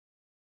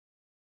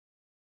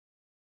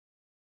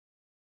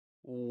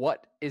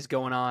What is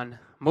going on?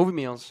 Movie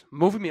meal.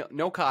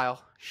 No Kyle.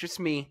 It's just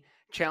me.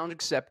 Challenge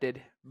accepted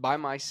by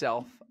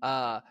myself.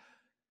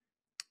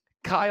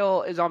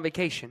 Kyle is on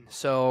vacation,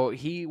 so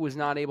he was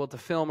not able to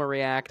film or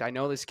react. I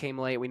know this came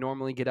late. We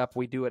normally get up,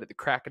 we do it at the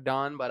crack of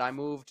dawn, but I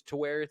moved to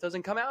where it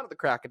doesn't come out at the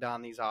crack of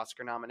dawn, these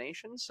Oscar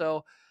nominations.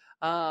 So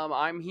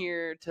I'm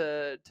here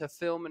to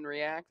film and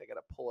react. I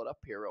got to pull it up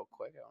here real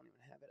quick. I don't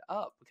even have it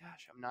up.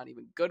 Gosh, I'm not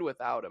even good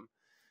without him.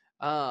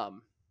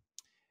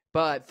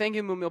 But thank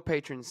you, Movie Meal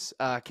patrons,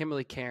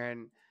 Kimberly,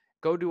 Karen.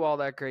 Go do all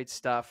that great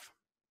stuff.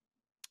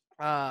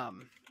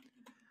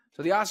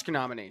 So the Oscar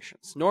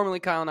nominations. Normally,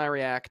 Kyle and I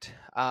react.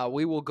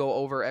 We will go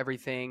over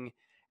everything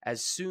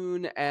as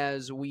soon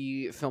as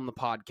we film the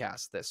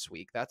podcast this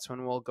week. That's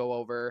when we'll go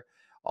over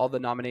all the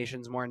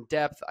nominations more in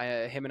depth.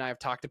 Him and I have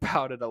talked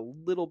about it a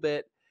little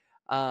bit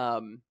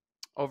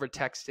over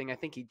texting. I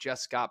think he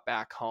just got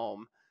back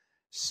home.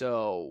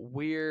 So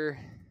if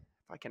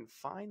I can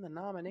find the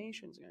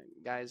nominations,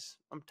 guys,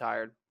 I'm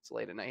tired. It's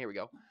late at night. Here we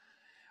go.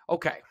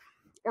 Okay.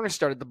 We're going to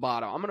start at the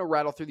bottom. I'm going to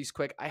rattle through these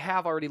quick. I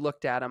have already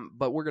looked at them,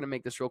 but we're going to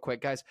make this real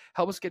quick. Guys,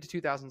 help us get to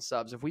 2,000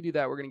 subs. If we do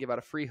that, we're going to give out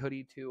a free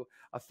hoodie to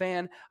a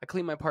fan. I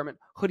cleaned my apartment.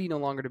 Hoodie no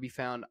longer to be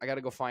found. I got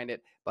to go find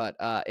it, but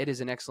it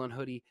is an excellent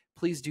hoodie.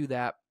 Please do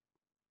that.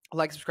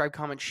 Like, subscribe,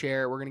 comment,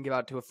 share. We're going to give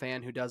out to a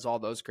fan who does all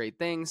those great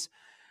things.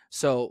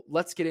 So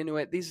let's get into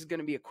it. This is going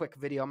to be a quick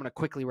video. I'm going to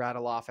quickly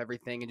rattle off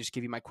everything and just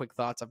give you my quick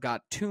thoughts. I've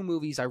got 2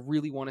 movies I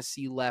really want to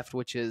see left,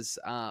 which is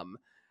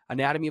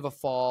Anatomy of a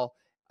Fall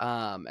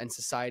and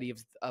Society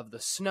of the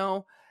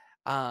Snow.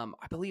 I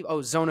believe,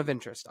 Zone of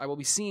Interest. I will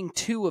be seeing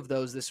 2 of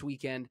those this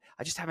weekend.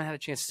 I just haven't had a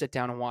chance to sit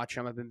down and watch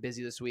them. I've been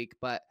busy this week,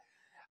 but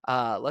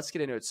let's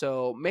get into it.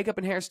 So makeup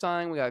and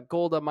hairstyling, we got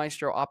Golda,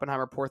 Maestro,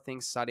 Oppenheimer, Poor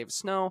Things, Society of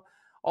Snow.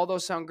 All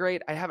those sound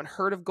great. I haven't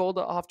heard of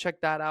Golda. I'll have to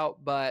check that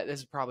out, but this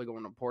is probably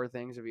going to Poor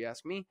Things if you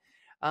ask me.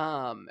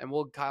 And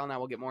Kyle and I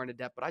will get more into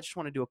depth, but I just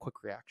want to do a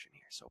quick reaction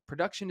here. So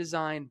production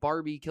design,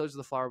 Barbie, Killers of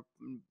the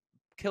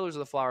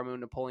Flower Moon,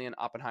 Napoleon,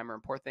 Oppenheimer,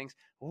 and Poor Things.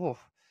 Oh,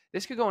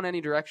 this could go in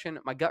any direction.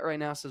 My gut right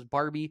now says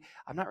Barbie.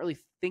 I'm not really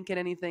thinking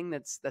anything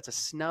that's a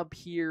snub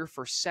here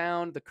for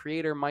sound. The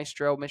Creator,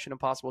 Maestro, Mission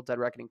Impossible, Dead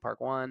Reckoning Part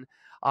 1,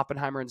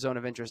 Oppenheimer, and Zone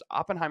of Interest.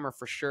 Oppenheimer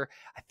for sure.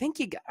 I think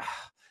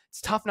it's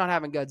tough not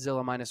having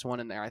Godzilla -1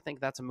 in there. I think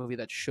that's a movie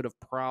that should have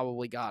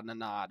probably gotten a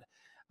nod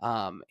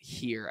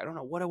here. I don't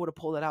know what I would have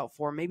pulled it out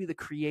for. Maybe The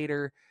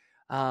Creator.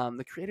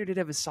 The Creator did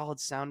have a solid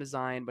sound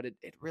design, but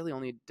it really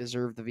only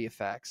deserved the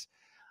VFX.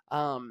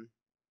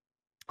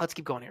 Let's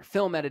keep going here.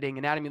 Film editing,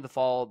 Anatomy of the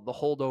Fall, The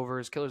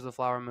Holdovers, Killers of the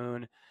Flower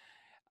Moon,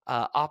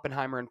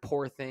 Oppenheimer, and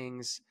Poor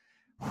Things.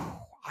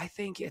 I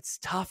think it's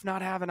tough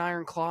not having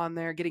Iron Claw in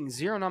there. Getting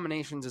 0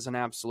 nominations is an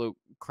absolute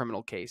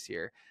criminal case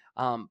here.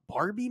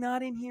 Barbie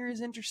not in here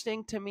is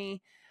interesting to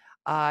me.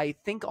 I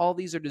think all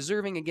these are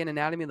deserving. Again,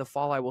 Anatomy of the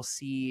Fall I will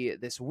see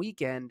this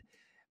weekend,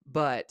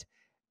 but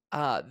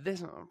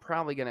this I'm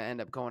probably going to end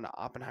up going to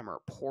Oppenheimer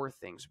or Poor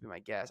Things would be my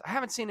guess. I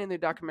haven't seen any of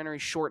the documentary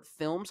short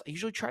films. I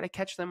usually try to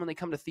catch them when they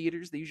come to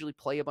theaters. They usually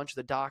play a bunch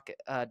of the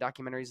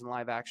documentaries and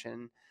live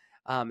action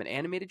and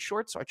animated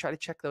shorts, so I try to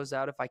check those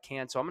out if I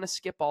can. So I'm going to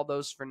skip all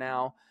those for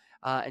now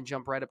and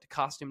jump right up to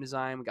costume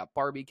design. We got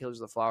Barbie,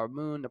 Killers of the Flower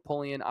Moon,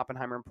 Napoleon,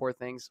 Oppenheimer, and Poor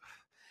Things.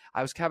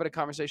 I was having a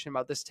conversation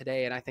about this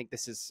today, and I think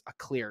this is a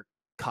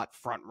clear-cut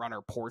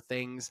front-runner, Poor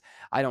Things.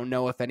 I don't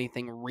know if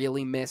anything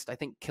really missed. I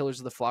think Killers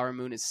of the Flower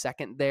Moon is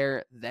second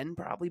there, then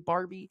probably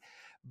Barbie.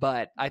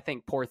 But I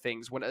think Poor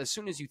Things, as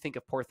soon as you think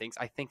of Poor Things,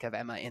 I think of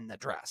Emma in the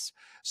dress.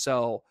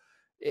 So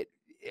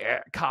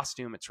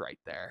costume, it's right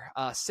there.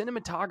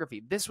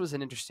 Cinematography, this was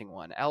an interesting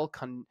one. I'm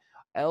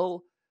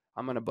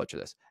going to butcher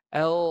this.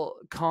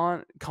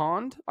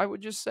 Cond, I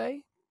would just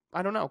say.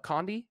 I don't know,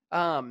 Condi.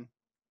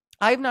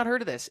 I have not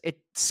heard of this. It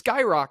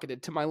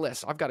skyrocketed to my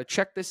list. I've got to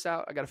check this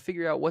out. I got to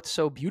figure out what's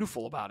so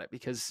beautiful about it,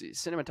 because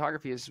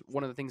cinematography is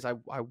one of the things I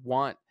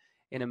want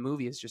in a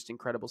movie, is just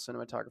incredible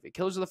cinematography.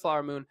 Killers of the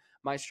Flower Moon,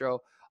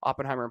 Maestro,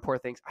 Oppenheimer, and Poor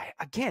Things.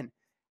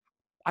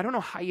 I don't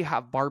know how you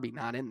have Barbie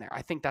not in there.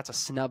 I think that's a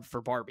snub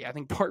for Barbie. I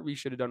think Barbie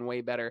should have done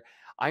way better.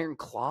 Iron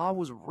Claw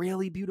was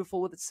really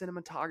beautiful with its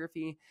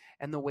cinematography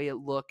and the way it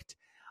looked.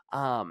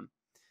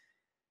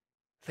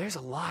 There's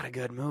a lot of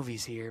good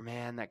movies here,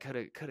 man, that could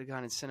have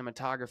gone in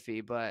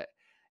cinematography, but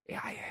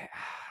yeah,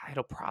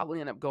 it'll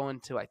probably end up going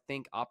to, I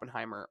think,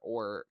 Oppenheimer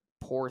or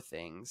Poor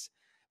Things.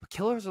 But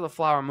Killers of the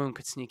Flower Moon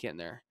could sneak in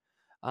there.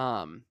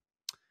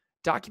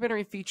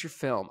 Documentary feature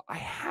film. I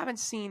haven't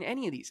seen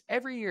any of these.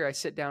 Every year I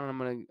sit down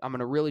and I'm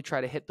gonna really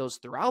try to hit those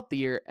throughout the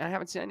year, and I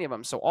haven't seen any of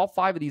them. So all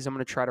 5 of these I'm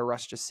gonna try to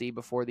rush to see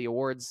before the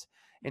awards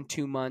in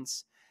 2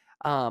 months.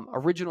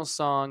 Original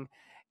song,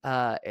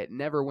 It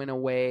Never Went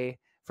Away,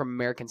 from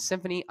American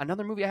Symphony,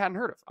 another movie I hadn't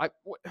heard of.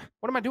 What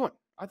am I doing?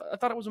 I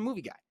thought I was a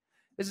movie guy.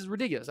 This is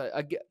ridiculous.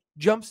 I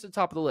jumps to the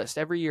top of the list.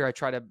 Every year I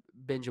try to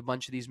binge a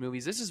bunch of these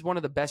movies. This is one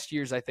of the best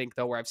years, I think,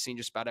 though, where I've seen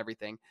just about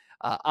everything.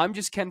 I'm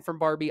Just Ken from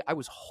Barbie. I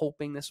was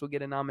hoping this would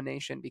get a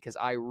nomination because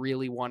I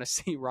really want to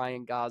see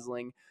Ryan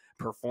Gosling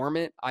perform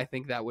it. I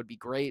think that would be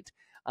great.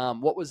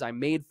 What Was I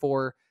Made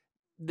For?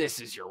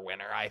 This is your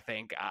winner, I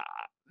think.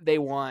 they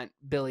want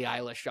Billie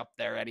Eilish up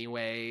there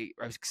anyway,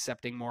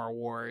 accepting more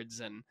awards,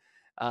 and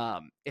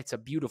it's a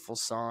beautiful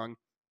song.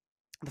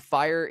 The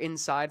Fire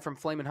Inside from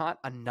Flamin' Hot,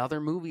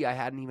 another movie I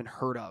hadn't even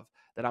heard of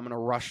that I'm going to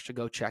rush to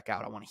go check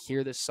out. I want to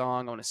hear this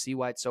song. I want to see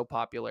why it's so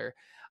popular.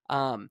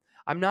 I'm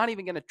not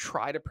even going to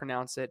try to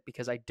pronounce it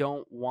because I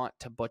don't want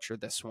to butcher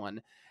this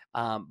one.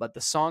 But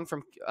the song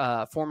from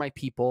For My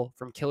People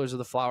from Killers of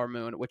the Flower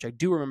Moon, which I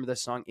do remember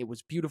this song. It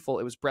was beautiful.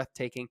 It was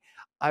breathtaking.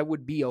 I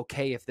would be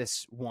okay if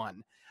this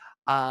won.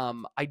 I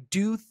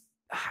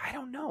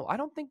don't know. I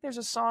don't think there's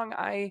a song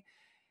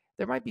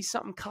there might be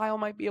something Kyle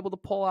might be able to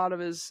pull out of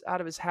his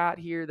hat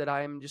here that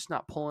I'm just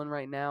not pulling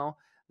right now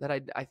that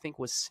I think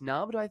was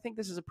snubbed. I think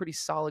this is a pretty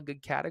solid,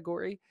 good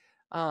category.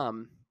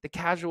 The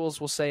casuals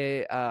will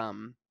say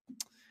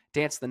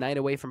Dance the Night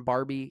Away from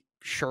Barbie,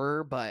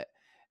 sure, but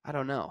I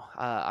don't know.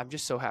 I'm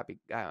just so happy.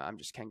 I'm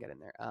just can't get in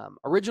there.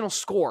 Original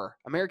score,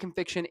 American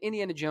Fiction,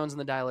 Indiana Jones and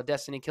the Dial of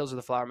Destiny, Kills of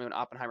the Flower Moon,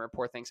 Oppenheimer,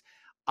 Poor Things.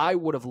 I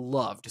would have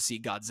loved to see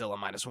Godzilla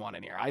 -1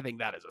 in here. I think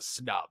that is a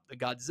snub. The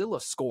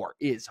Godzilla score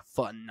is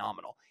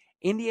phenomenal.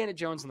 Indiana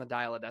Jones and the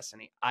Dial of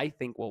Destiny, I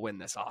think, will win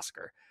this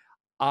Oscar.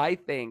 I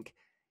think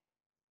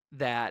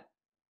that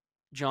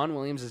John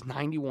Williams is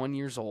 91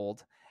 years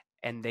old,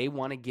 and they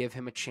want to give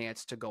him a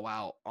chance to go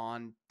out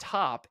on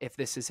top if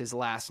this is his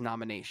last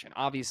nomination.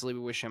 Obviously, we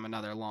wish him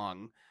another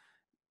long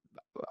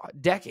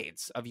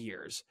decades of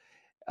years,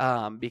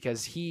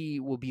 because he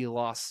will be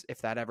lost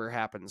if that ever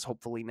happens.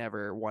 Hopefully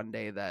never one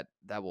day that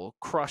will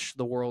crush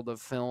the world of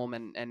film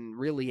and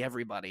really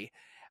everybody.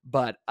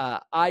 But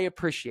I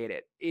appreciate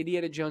it.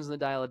 Indiana Jones and the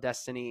Dial of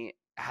Destiny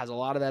has a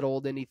lot of that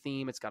old indie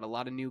theme. It's got a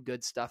lot of new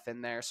good stuff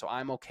in there, so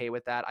I'm okay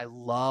with that. I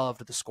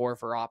loved the score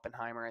for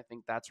Oppenheimer. I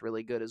think that's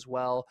really good as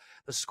well.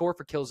 The score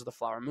for Kills of the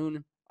Flower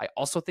Moon, I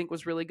also think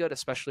was really good,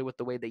 especially with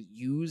the way they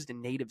used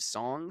native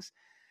songs.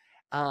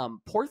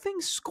 Poor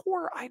Things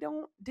score,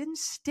 didn't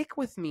stick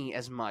with me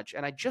as much.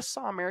 And I just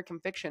saw American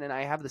Fiction, and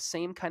I have the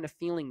same kind of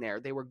feeling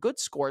there. They were good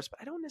scores, but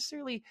I don't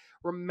necessarily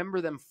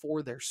remember them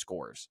for their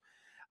scores.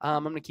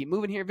 I'm going to keep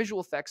moving here.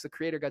 Visual effects, The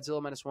Creator,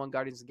 Godzilla -1,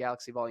 Guardians of the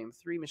Galaxy Volume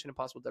 3, Mission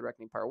Impossible Dead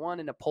Reckoning Part 1,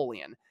 and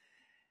Napoleon.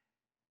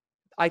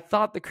 I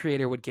thought The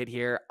Creator would get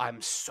here.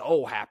 I'm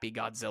so happy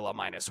Godzilla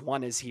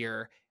 -1 is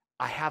here.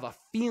 I have a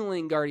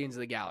feeling Guardians of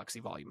the Galaxy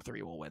Volume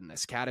 3 will win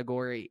this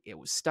category. It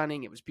was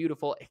stunning. It was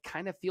beautiful. It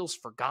kind of feels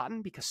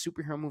forgotten because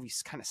superhero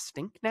movies kind of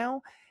stink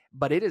now,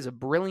 but it is a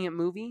brilliant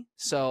movie.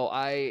 So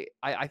I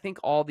think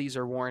all these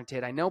are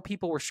warranted. I know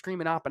people were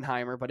screaming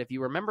Oppenheimer, but if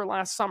you remember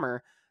last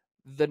summer,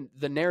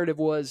 the narrative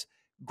was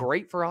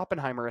great for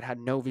Oppenheimer. It had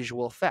no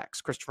visual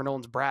effects. Christopher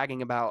Nolan's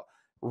bragging about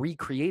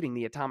recreating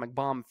the atomic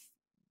bomb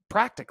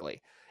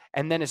practically.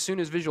 And then as soon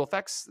as visual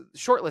effects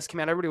shortlist came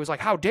out, everybody was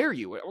like, how dare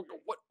you?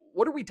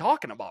 What are we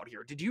talking about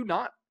here? Did you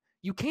not?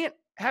 You can't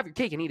have your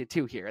cake and eat it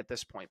too here at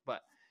this point.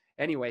 But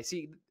anyway,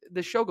 see,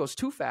 the show goes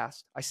too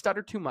fast. I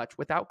stutter too much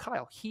without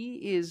Kyle.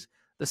 He is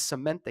the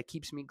cement that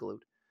keeps me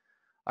glued.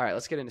 All right,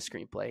 let's get into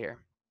screenplay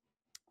here.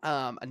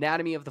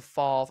 Anatomy of the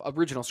Fall,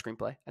 original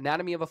screenplay.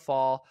 Anatomy of a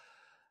Fall,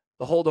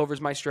 The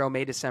Holdovers, Maestro,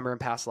 May, December, and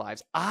Past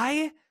Lives.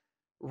 I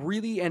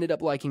really ended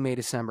up liking May,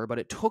 December, but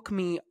it took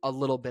me a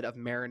little bit of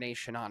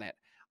marination on it.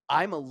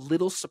 I'm a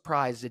little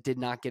surprised it did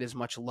not get as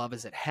much love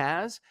as it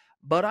has,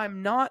 but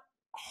I'm not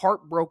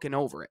heartbroken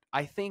over it.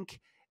 I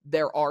think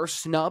there are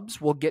snubs.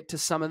 We'll get to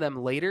some of them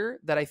later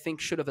that I think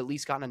should have at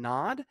least gotten a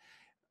nod.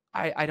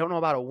 I don't know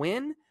about a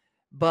win,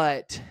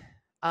 but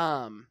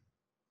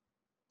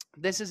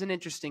this is an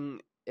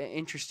interesting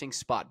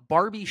spot.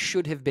 Barbie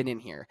should have been in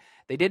here.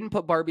 They didn't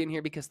put Barbie in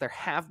here because there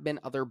have been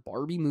other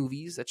Barbie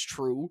movies. That's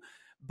true,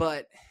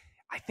 but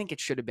I think it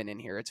should have been in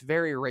here. It's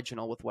very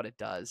original with what it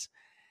does.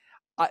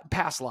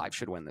 Past Lives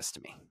should win this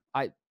to me.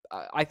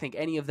 I think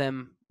any of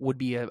them would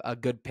be a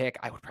good pick.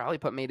 I would probably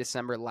put May,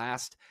 December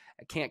last.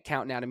 I can't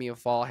count Anatomy of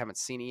Fall. I haven't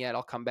seen it yet.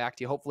 I'll come back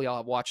to you. Hopefully I'll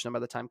have watched them by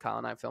the time Kyle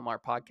and I film our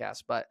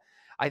podcast, but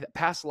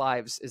Past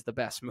Lives is the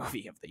best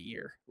movie of the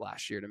year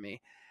last year to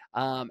me.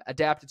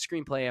 Adapted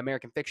screenplay,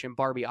 American Fiction,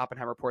 Barbie,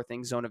 Oppenheimer, Poor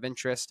Things, Zone of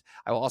Interest.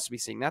 I will also be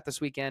seeing that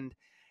this weekend.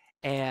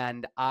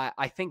 And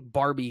I think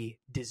Barbie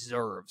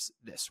deserves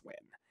this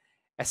win,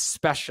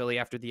 especially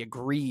after the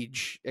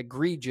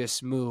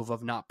egregious move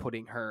of not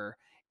putting her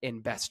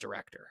in Best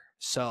Director.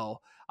 So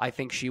I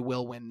think she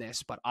will win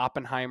this, but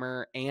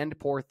Oppenheimer and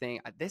Poor Thing,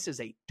 this is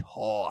a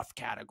tough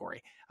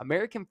category.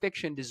 American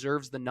Fiction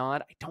deserves the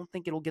nod. I don't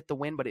think it'll get the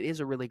win, but it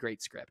is a really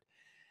great script.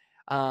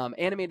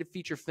 Animated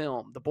feature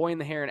film, The Boy in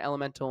the Hair and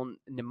Elemental,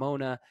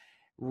 Nimona,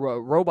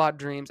 Robot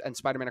Dreams, and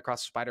Spider-Man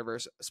Across the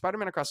Spider-Verse.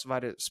 Spider-Man Across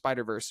the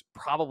Spider-Verse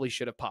probably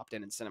should have popped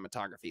in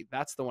cinematography.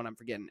 That's the one I'm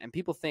forgetting. And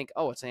people think,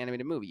 oh, it's an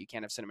animated movie. You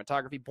can't have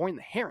cinematography. Boy in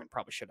the Heron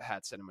probably should have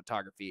had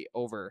cinematography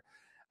over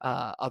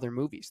other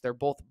movies. They're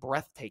both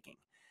breathtaking.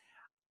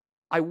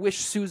 I wish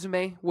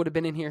Suzume would have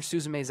been in here.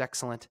 Suzume is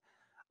excellent.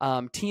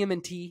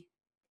 TMNT,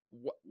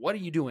 what are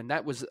you doing?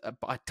 That was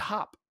a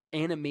top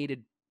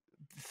animated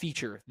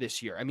feature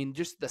this year. I mean,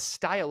 just the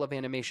style of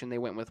animation they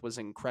went with was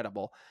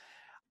incredible.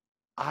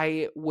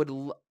 I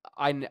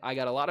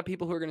got a lot of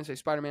people who are going to say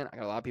Spider-Man. I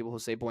got a lot of people who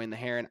say Boy and the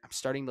Heron. I'm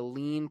starting to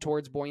lean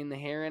towards Boy and the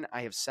Heron.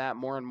 I have sat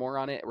more and more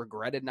on it.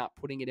 Regretted not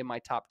putting it in my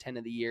top 10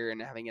 of the year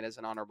and having it as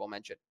an honorable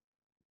mention.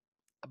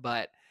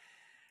 But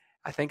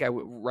I think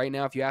right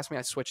now, if you ask me,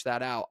 I'd switch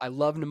that out. I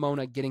love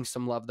Nimona getting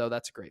some love, though.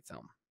 That's a great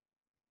film.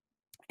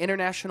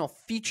 International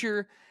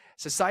feature,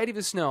 Society of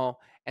the Snow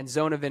and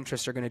Zone of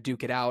Interest are going to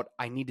duke it out.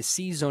 I need to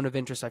see Zone of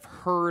Interest. I've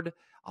heard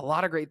a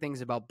lot of great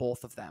things about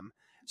both of them.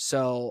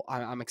 So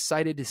I'm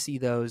excited to see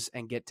those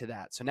and get to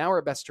that. So now we're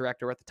at Best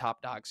Director. We're at the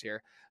top dogs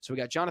here. So we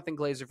got Jonathan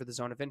Glazer for The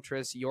Zone of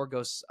Interest,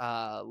 Yorgos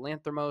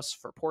Lanthimos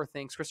for Poor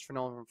Things, Christopher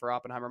Nolan for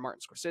Oppenheimer,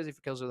 Martin Scorsese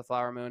for Killers of the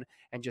Flower Moon,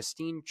 and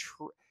Justine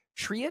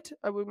Triet,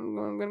 I'm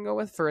going to go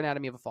with, for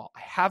Anatomy of a Fall.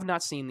 I have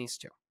not seen these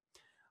two.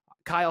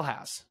 Kyle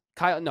has.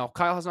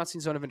 Kyle has not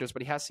seen Zone of Interest,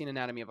 but he has seen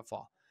Anatomy of a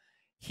Fall.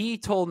 He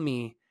told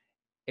me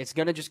it's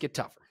going to just get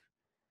tougher.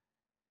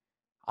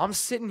 I'm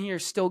sitting here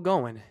still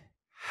going,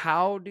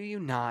 how do you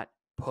not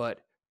put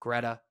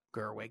Greta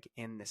Gerwig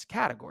in this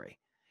category?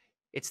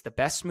 It's the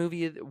best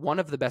movie, one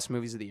of the best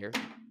movies of the year.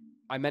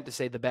 I meant to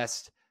say the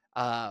best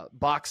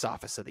box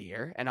office of the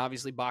year. And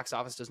obviously box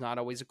office does not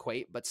always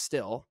equate, but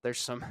still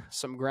there's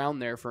some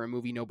ground there for a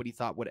movie nobody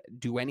thought would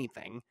do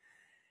anything.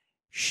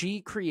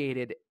 She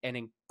created an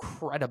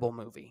incredible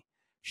movie.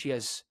 She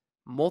has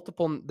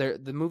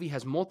the movie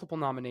has multiple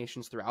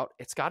nominations throughout.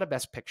 It's got a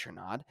Best Picture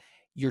nod.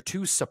 Your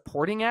two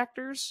supporting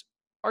actors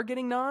are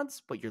getting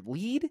nods, but your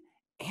lead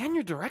and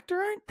your director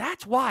aren't?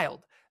 That's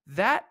wild.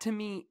 That to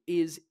me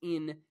is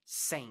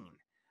insane.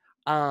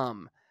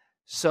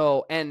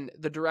 So, and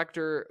the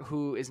director,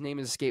 who his name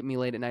has escaped me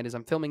late at night as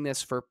I'm filming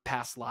this, for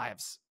Past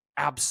Lives,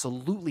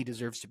 absolutely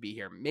deserves to be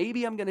here.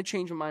 Maybe I'm going to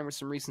change my mind with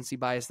some recency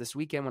bias this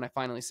weekend when I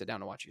finally sit down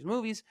to watch these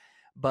movies.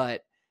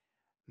 But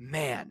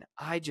man,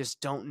 I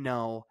just don't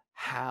know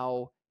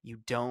how you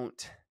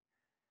don't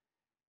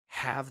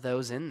have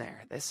those in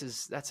there.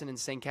 That's an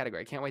insane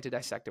category. I can't wait to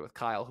dissect it with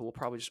Kyle, who will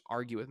probably just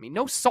argue with me.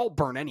 No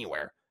Saltburn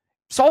anywhere.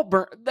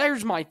 Saltburn,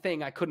 there's my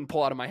thing I couldn't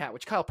pull out of my hat,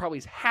 which Kyle probably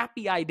is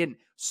happy I didn't.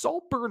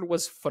 Saltburn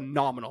was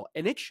phenomenal,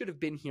 and it should have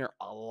been here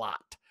a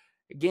lot.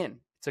 Again,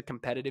 it's a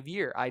competitive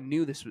year. I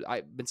knew this was,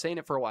 I've been saying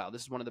it for a while.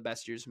 This is one of the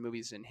best years of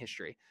movies in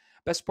history.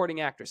 Best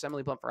Supporting Actress,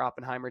 Emily Blunt for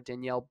Oppenheimer,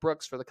 Danielle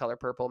Brooks for The Color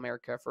Purple,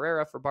 America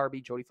Ferrera for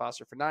Barbie, Jodie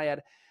Foster for Nyad,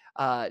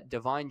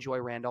 Divine Joy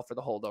Randolph for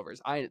The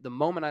Holdovers. The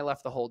moment I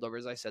left The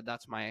Holdovers, I said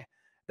that's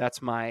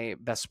my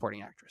Best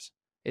Supporting Actress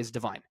is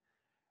Divine.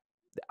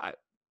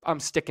 I'm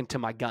sticking to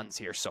my guns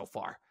here so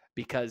far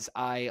because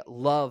I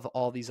love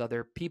all these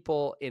other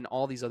people in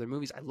all these other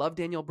movies. I love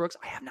Danielle Brooks.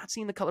 I have not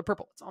seen The Color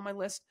Purple. It's on my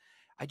list.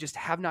 I just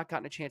have not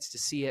gotten a chance to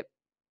see it.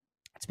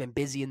 It's been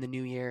busy in the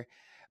new year,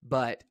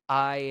 but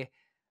I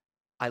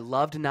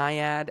loved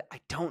Nyad. I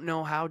don't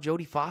know how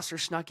Jodie Foster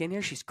snuck in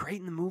here. She's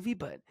great in the movie,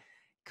 but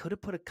could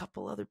have put a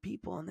couple other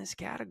people in this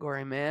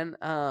category, man.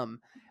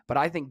 But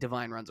I think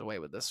Divine runs away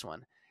with this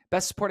one.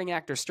 Best Supporting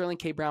Actor, Sterling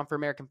K. Brown for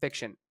American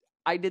Fiction.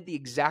 I did the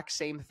exact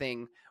same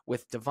thing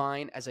with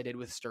Divine as I did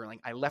with Sterling.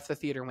 I left the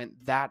theater and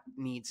went, that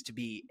needs to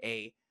be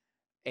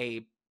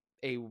a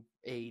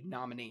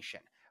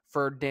nomination.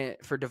 For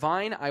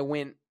Divine, I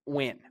went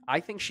win. I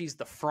think she's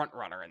the front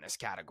runner in this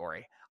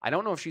category. I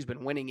don't know if she's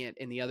been winning it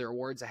in the other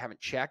awards. I haven't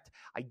checked.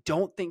 I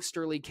don't think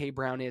Sterling K.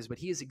 Brown is, but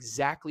he is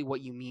exactly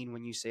what you mean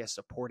when you say a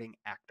supporting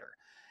actor.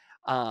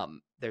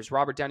 There's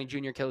Robert Downey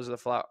Jr., Killers of the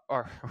Flower,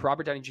 or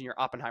Robert Downey Jr.,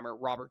 Oppenheimer,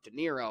 Robert De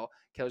Niro,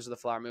 Killers of the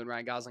Flower Moon,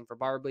 Ryan Gosling for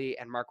Barbie,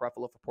 and Mark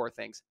Ruffalo for Poor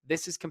Things.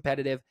 This is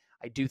competitive.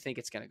 I do think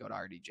it's going to go to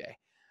RDJ.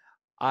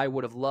 I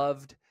would have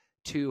loved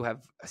to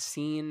have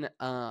seen,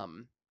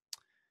 Willem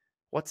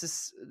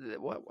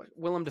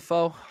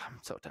Dafoe. I'm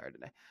so tired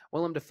today.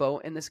 Willem Dafoe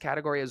in this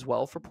category as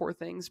well for Poor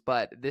Things,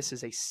 but this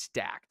is a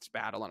stacked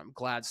battle, and I'm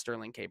glad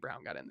Sterling K.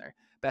 Brown got in there.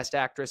 Best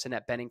Actress,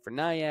 Annette Bening for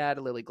Nyad,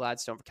 Lily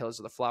Gladstone for Killers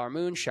of the Flower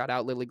Moon. Shout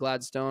out Lily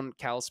Gladstone,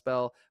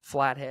 Kalispell,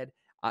 Flathead.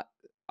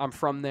 I'm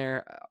from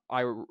there.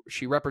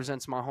 She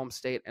represents my home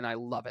state, and I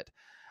love it.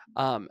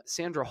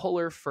 Sandra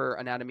Huller for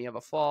Anatomy of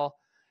a Fall.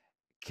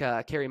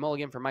 Carey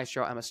Mulligan for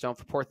Maestro, Emma Stone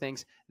for Poor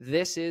Things.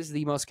 This is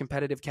the most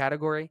competitive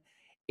category.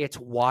 It's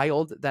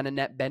wild that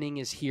Annette Bening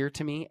is here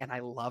to me, and I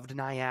loved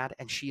Nyad,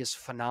 and she is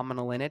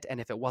phenomenal in it. And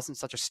if it wasn't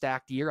such a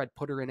stacked year, I'd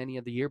put her in any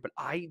other year, but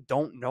I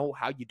don't know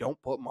how you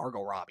don't put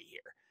Margot Robbie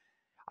here.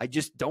 I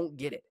just don't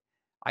get it.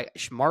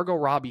 Margot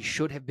Robbie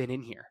should have been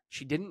in here.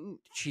 She didn't.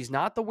 She's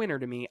not the winner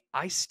to me.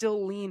 I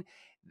still lean.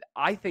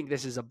 I think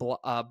this is a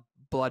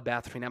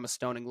bloodbath between Emma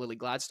Stone and Lily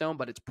Gladstone,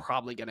 but it's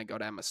probably going to go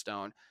to Emma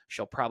Stone.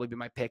 She'll probably be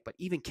my pick, but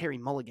even Carey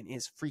Mulligan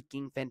is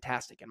freaking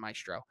fantastic in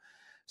Maestro.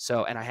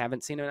 So, and I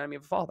haven't seen Anatomy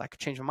of a Fall. That could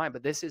change my mind,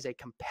 but this is a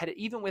competitive,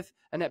 even with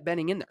Annette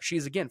Bening in there,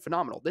 she's again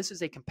phenomenal. This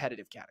is a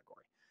competitive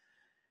category.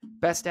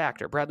 Best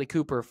Actor, Bradley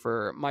Cooper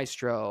for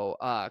Maestro,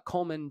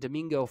 Coleman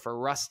Domingo for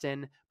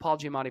Rustin, Paul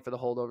Giamatti for The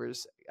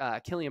Holdovers,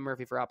 Cillian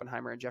Murphy for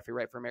Oppenheimer, and Jeffrey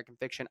Wright for American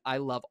Fiction. I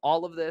love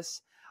all of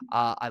this.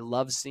 I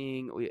love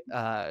seeing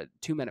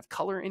two men of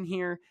color in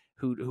here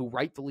who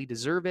rightfully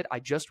deserve it. I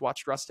just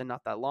watched Rustin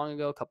not that long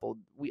ago,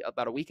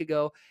 about a week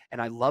ago,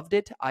 and I loved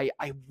it.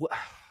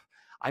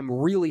 I'm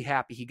really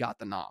happy he got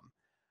the nom.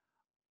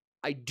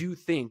 I do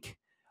think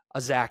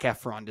a Zac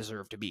Efron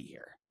deserved to be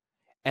here.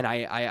 And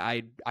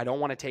I don't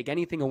want to take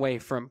anything away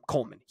from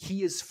Coleman.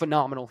 He is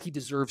phenomenal. He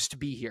deserves to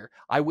be here.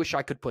 I wish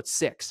I could put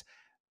 6.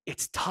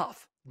 It's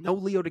tough. No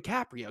Leo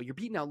DiCaprio. You're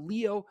beating out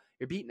Leo.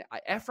 You're beating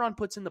Efron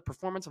puts in the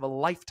performance of a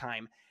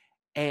lifetime,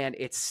 and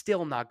it's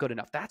still not good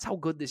enough. That's how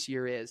good this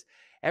year is.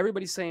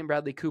 Everybody's saying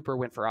Bradley Cooper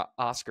went for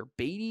Oscar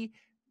Beatty.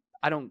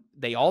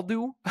 They all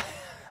do.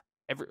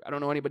 I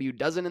don't know anybody who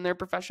doesn't in their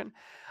profession.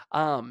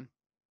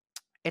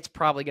 It's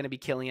probably going to be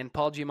Killian.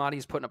 Paul Giamatti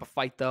is putting up a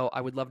fight, though.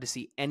 I would love to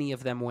see any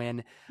of them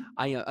win.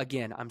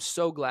 I'm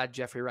so glad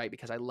Jeffrey Wright,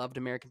 because I loved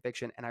American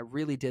Fiction, and I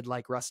really did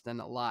like Rustin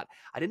a lot.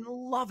 I didn't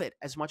love it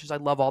as much as I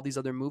love all these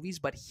other movies,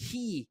 but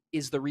he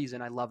is the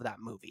reason I love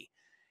that movie.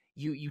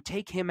 You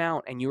take him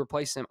out and you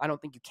replace him. I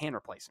don't think you can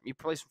replace him. You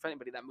replace him for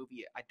anybody, that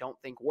movie I don't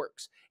think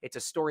works. It's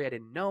a story I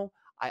didn't know.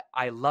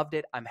 I loved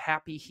it. I'm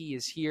happy he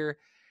is here.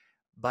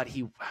 But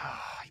he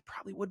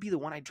probably would be the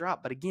one I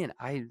drop. But again,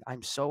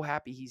 I'm so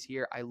happy he's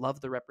here. I love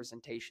the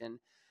representation.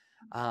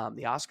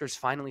 The Oscars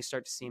finally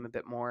start to seem a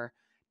bit more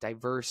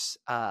diverse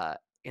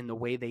in the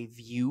way they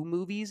view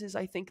movies is,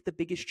 I think, the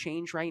biggest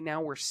change right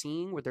now we're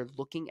seeing, where they're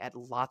looking at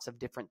lots of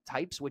different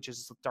types, which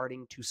is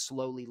starting to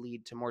slowly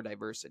lead to more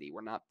diversity.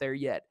 We're not there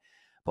yet,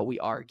 but we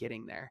are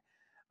getting there.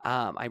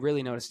 I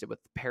really noticed it with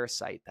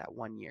Parasite that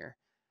one year,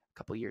 a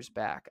couple years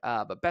back.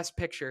 But Best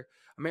Picture,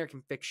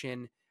 American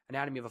Fiction,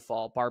 Anatomy of a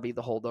Fall, Barbie,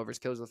 The Holdovers,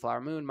 Killers of the Flower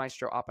Moon,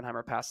 Maestro,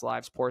 Oppenheimer, Past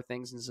Lives, Poor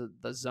Things, and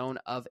The Zone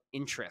of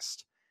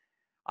Interest.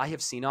 I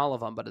have seen all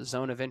of them, but A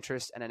Zone of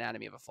Interest and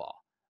Anatomy of a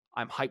Fall.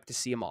 I'm hyped to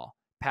see them all.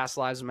 Past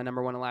Lives was my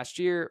number one last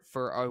year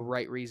for a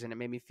right reason. It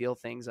made me feel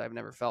things I've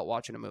never felt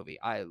watching a movie.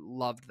 I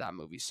loved that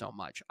movie so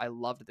much. I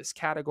loved this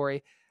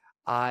category.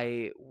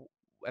 I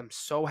am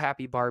so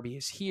happy Barbie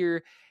is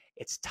here.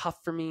 It's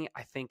tough for me.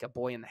 I think A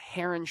Boy and the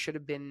Heron should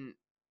have been,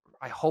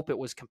 I hope it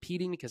was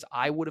competing, because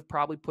I would have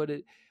probably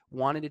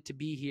wanted it to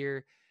be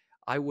here.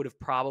 I would have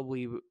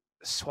probably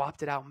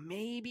swapped it out.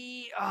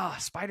 Maybe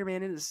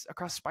Spider-Man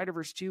Across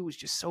Spider-Verse 2 was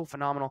just so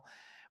phenomenal.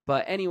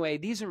 But anyway,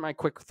 these are my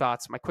quick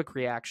thoughts, my quick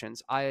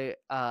reactions. I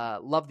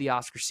love the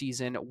Oscar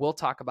season. We'll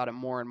talk about it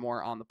more and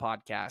more on the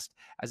podcast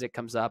as it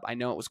comes up. I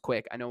know it was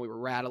quick. I know we were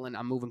rattling.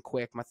 I'm moving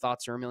quick. My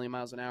thoughts are a million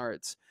miles an hour. You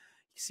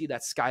see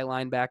that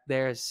skyline back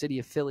there, city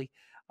of Philly.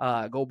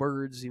 Go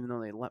Birds, even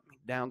though they let me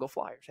down. Go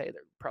Flyers. Hey,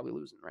 they're probably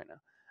losing right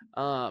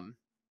now.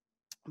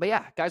 But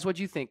yeah, guys, what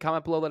do you think?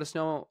 Comment below. Let us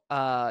know.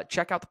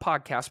 Check out the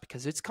podcast,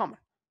 because it's coming.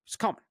 It's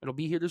coming. It'll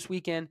be here this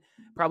weekend,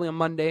 probably on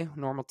Monday,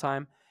 normal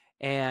time.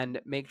 And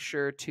make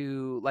sure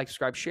to like,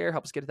 subscribe, share.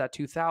 Help us get to that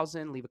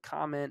 2,000. Leave a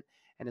comment.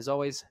 And as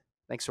always,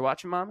 thanks for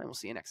watching, Mom, and we'll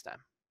see you next time.